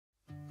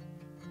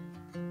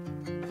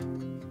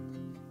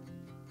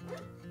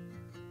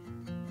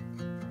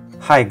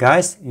Hi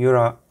guys,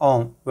 you're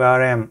on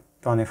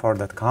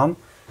vrm24.com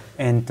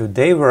and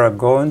today we're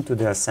going to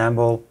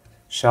disassemble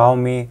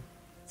Xiaomi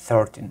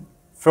 13.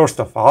 First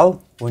of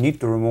all, we need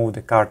to remove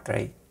the card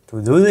tray.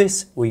 To do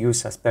this, we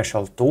use a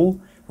special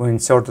tool. We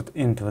insert it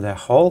into the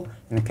hole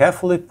and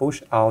carefully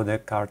push out the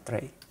card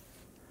tray.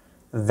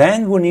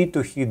 Then we need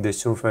to heat the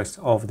surface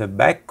of the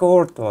back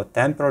cover to a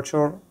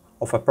temperature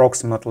of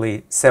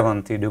approximately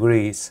 70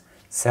 degrees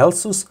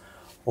Celsius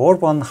or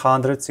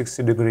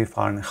 160 degrees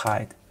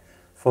Fahrenheit.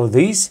 For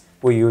this,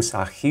 we use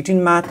a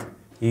heating mat.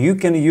 You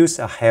can use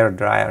a hair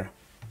dryer.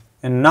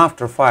 And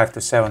after 5 to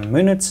 7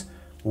 minutes,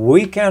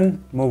 we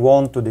can move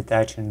on to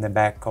detaching the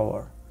back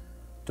cover.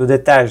 To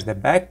detach the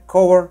back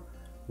cover,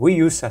 we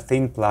use a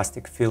thin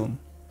plastic film.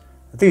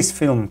 This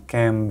film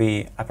can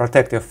be a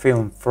protective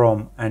film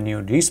from a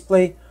new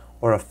display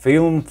or a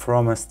film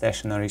from a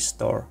stationery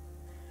store.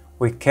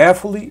 We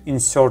carefully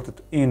insert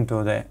it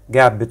into the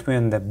gap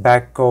between the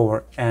back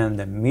cover and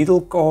the middle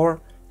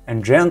cover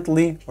and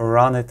gently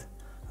run it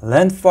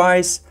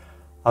lengthwise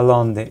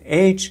along the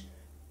edge,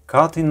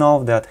 cutting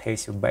off the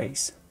adhesive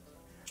base.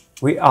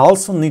 We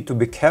also need to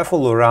be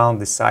careful around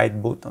the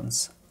side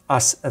buttons,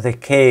 as the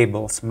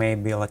cables may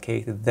be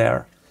located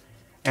there.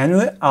 And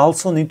we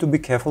also need to be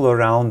careful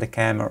around the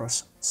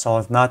cameras, so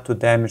as not to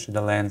damage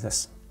the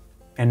lenses.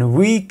 And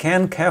we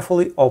can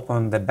carefully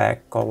open the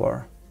back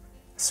cover.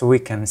 So we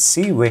can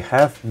see we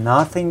have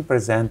nothing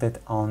presented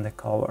on the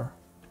cover.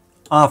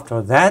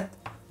 After that,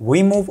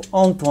 we move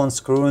on to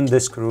unscrewing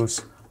the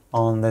screws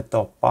on the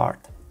top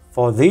part.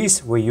 For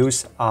this, we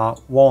use a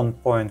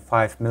 1.5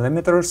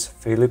 mm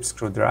Phillips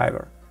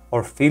screwdriver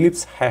or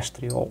Phillips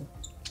 #30.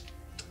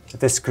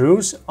 The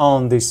screws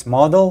on this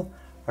model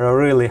are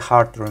really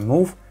hard to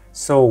remove,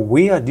 so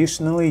we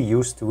additionally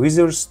use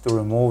tweezers to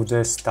remove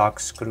the stock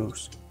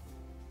screws.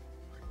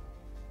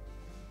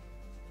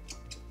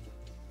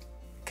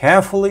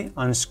 Carefully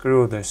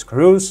unscrew the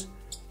screws,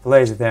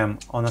 place them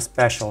on a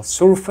special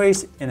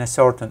surface in a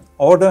certain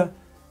order,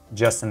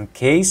 just in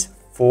case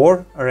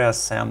for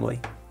reassembly.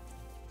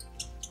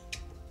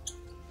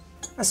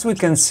 As we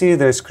can see,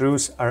 the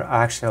screws are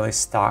actually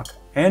stuck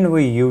and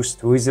we use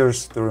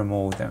tweezers to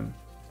remove them.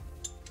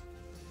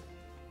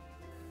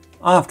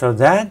 After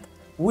that,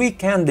 we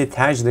can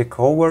detach the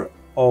cover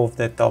of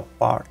the top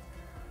part.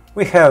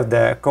 We have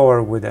the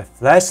cover with a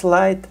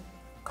flashlight,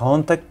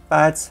 contact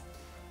pads,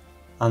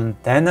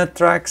 antenna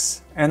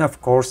tracks and of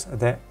course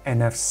the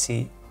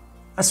NFC.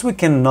 As we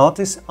can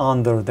notice,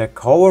 under the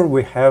cover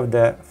we have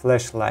the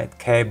flashlight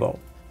cable,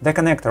 the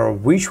connector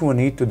of which we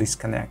need to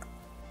disconnect.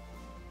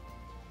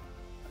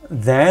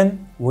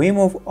 Then we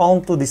move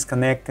on to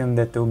disconnecting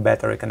the two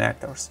battery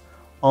connectors.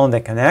 On the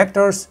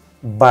connectors,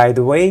 by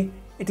the way,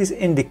 it is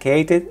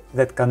indicated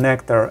that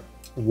connector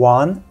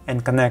 1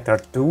 and connector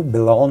 2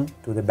 belong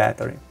to the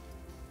battery.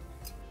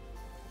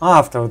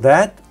 After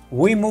that,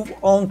 we move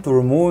on to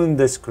removing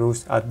the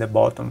screws at the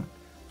bottom.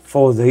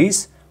 For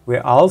this, we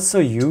also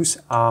use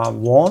a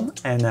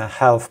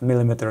 1.5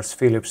 mm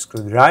Phillips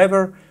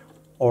screwdriver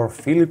or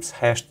Phillips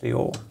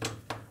 #30.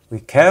 We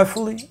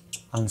carefully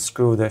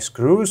unscrew the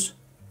screws.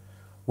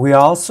 We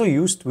also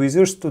use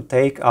tweezers to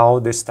take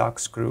out the stock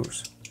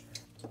screws,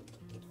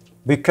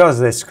 because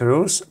the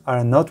screws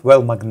are not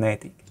well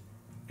magnetic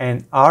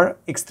and are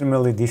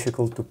extremely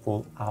difficult to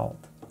pull out.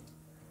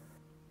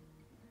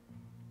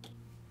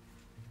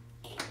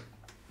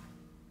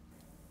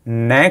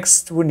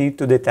 Next, we need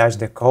to detach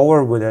the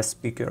cover with a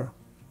speaker.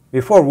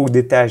 Before we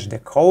detach the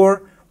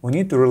cover, we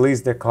need to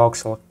release the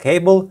coaxial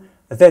cable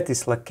that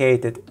is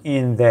located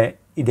in the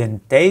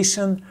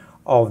indentation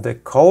of the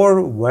cover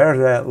where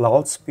the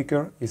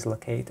loudspeaker is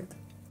located.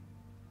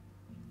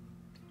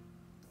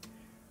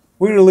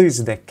 We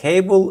release the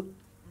cable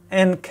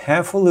and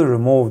carefully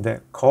remove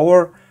the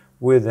cover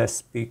with the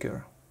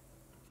speaker.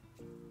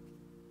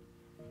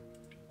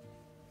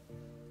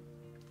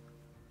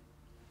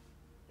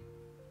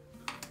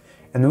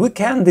 And we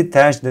can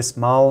detach the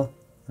small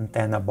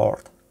antenna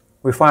board.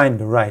 We find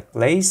the right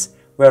place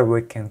where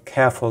we can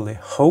carefully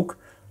hook,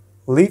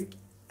 lift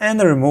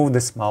and remove the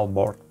small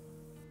board.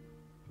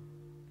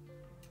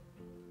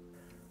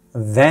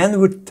 Then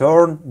we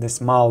turn the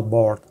small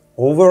board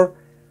over.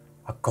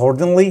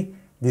 Accordingly,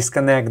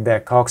 disconnect the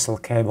coaxial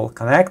cable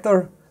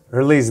connector,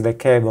 release the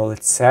cable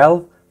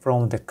itself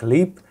from the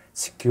clip,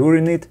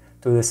 securing it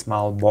to the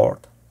small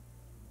board.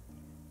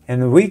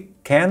 And we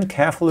can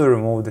carefully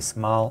remove the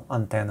small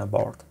antenna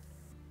board.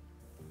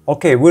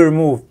 Okay, we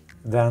remove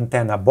the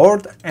antenna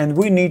board and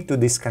we need to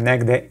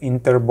disconnect the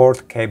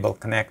interboard cable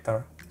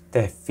connector,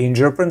 the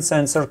fingerprint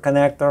sensor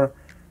connector,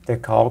 the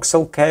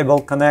coaxial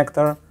cable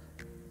connector,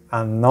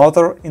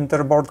 another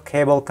interboard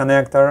cable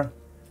connector,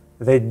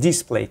 the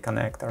display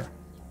connector.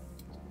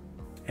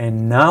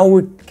 And now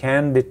we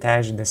can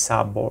detach the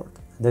subboard.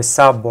 The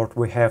subboard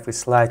we have is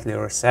slightly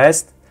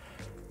recessed.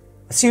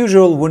 As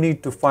usual, we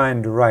need to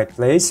find the right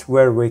place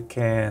where we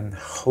can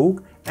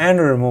hook and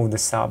remove the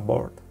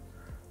subboard.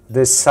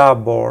 The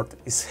subboard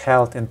is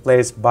held in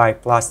place by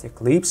plastic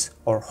clips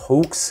or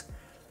hooks.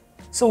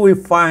 So we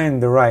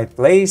find the right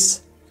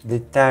place,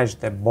 detach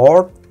the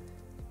board,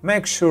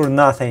 Make sure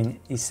nothing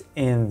is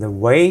in the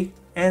way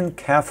and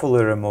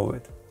carefully remove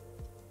it.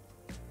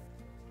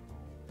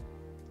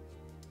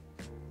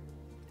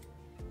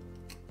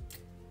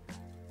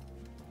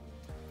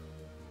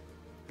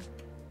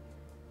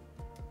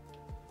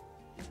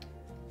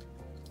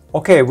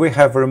 Okay, we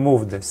have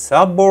removed the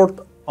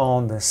subboard.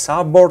 On the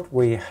subboard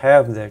we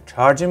have the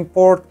charging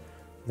port,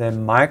 the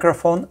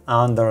microphone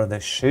under the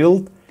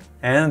shield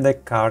and the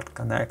card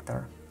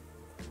connector.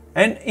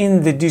 And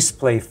in the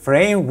display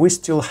frame we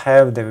still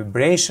have the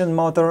vibration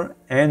motor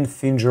and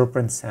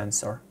fingerprint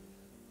sensor.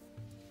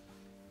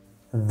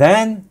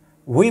 Then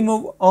we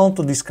move on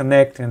to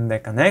disconnecting the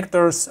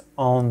connectors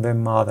on the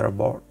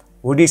motherboard.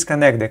 We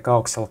disconnect the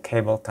coaxial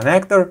cable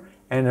connector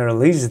and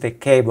release the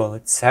cable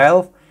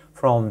itself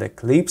from the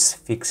clips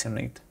fixing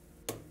it.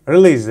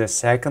 Release the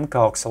second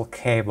coaxial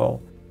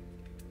cable.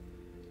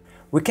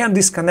 We can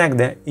disconnect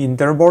the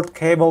interboard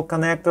cable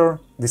connector,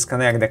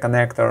 disconnect the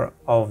connector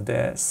of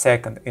the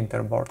second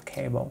interboard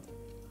cable.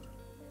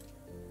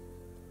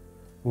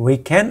 We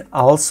can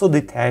also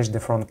detach the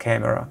front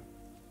camera.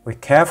 We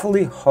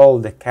carefully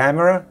hold the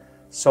camera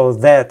so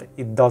that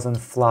it doesn't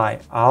fly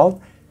out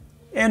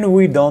and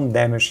we don't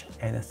damage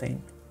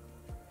anything.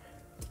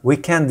 We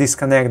can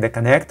disconnect the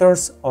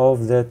connectors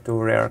of the two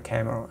rear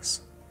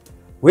cameras.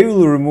 We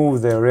will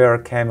remove the rear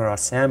camera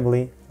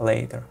assembly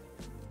later.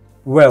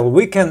 Well,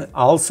 we can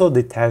also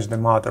detach the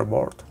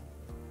motherboard.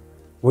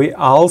 We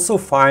also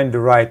find the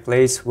right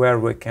place where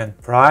we can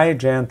pry,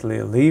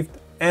 gently lift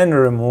and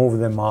remove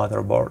the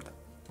motherboard.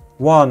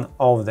 One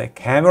of the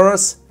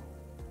cameras,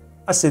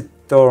 as it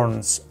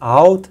turns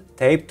out,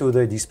 taped to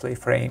the display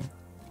frame.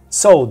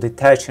 So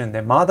detaching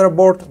the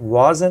motherboard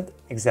wasn't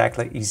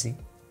exactly easy.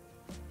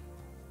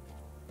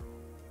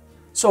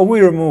 So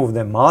we remove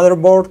the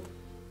motherboard,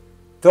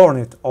 turn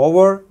it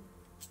over,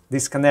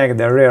 disconnect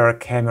the rear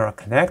camera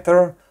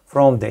connector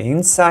from the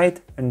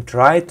inside and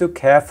try to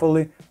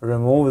carefully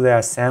remove the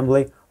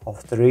assembly of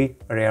 3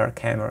 rear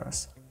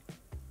cameras.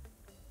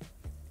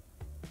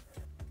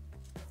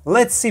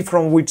 Let's see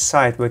from which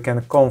side we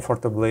can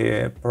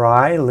comfortably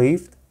pry,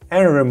 lift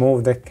and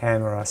remove the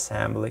camera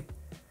assembly.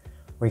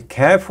 We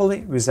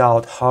carefully,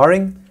 without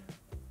hurrying,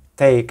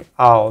 take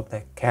out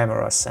the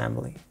camera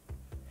assembly.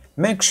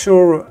 Make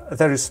sure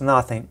there is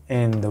nothing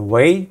in the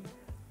way,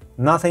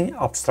 nothing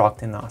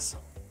obstructing us.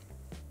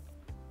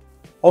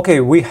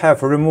 Okay, we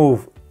have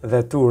removed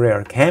the 2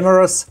 rear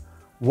cameras.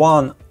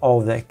 One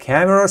of the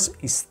cameras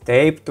is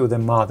taped to the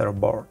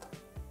motherboard.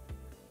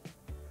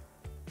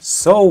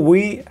 So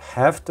we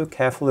have to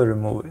carefully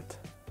remove it.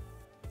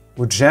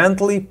 We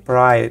gently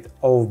pry it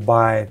off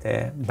by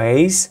the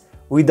base.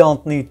 We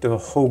don't need to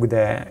hook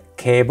the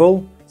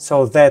cable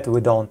so that we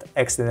don't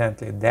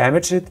accidentally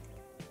damage it.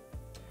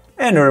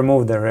 And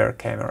remove the rear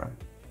camera.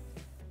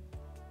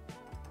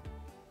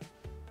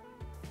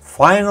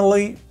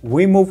 Finally,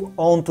 we move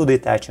on to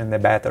detaching the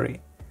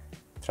battery.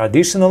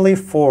 Traditionally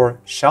for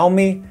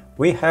Xiaomi,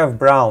 we have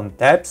brown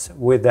tabs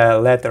with the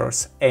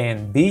letters A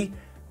and B,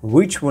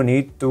 which we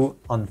need to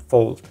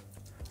unfold.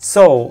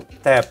 So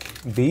tab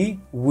B,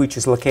 which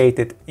is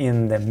located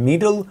in the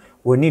middle,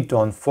 we need to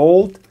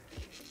unfold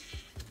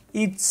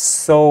it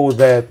so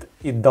that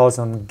it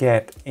doesn't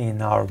get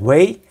in our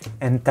way,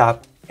 and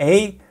tab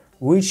A,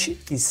 which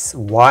is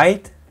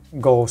white,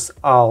 goes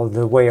all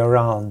the way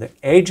around the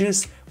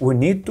edges, we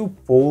need to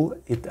pull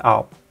it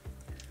up.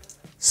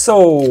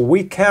 So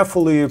we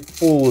carefully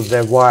pull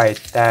the white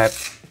tab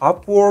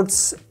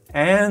upwards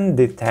and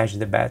detach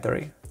the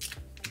battery.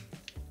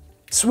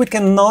 So we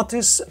can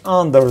notice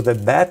under the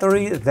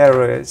battery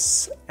there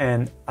is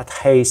an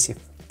adhesive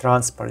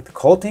transparent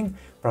coating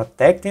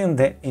protecting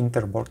the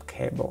interboard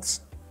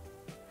cables.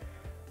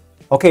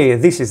 Okay,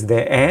 this is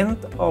the end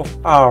of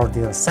our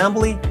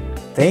disassembly.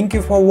 Thank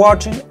you for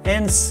watching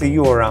and see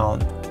you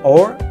around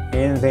or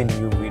in the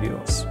new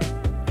videos.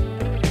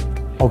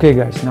 Okay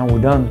guys, now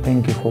we're done.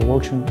 Thank you for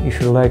watching.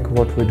 If you like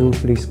what we do,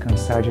 please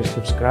consider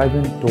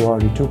subscribing to our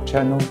YouTube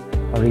channel,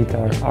 read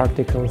our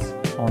articles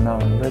on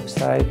our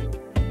website.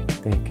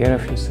 Take care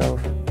of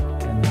yourself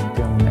and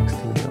until next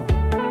video.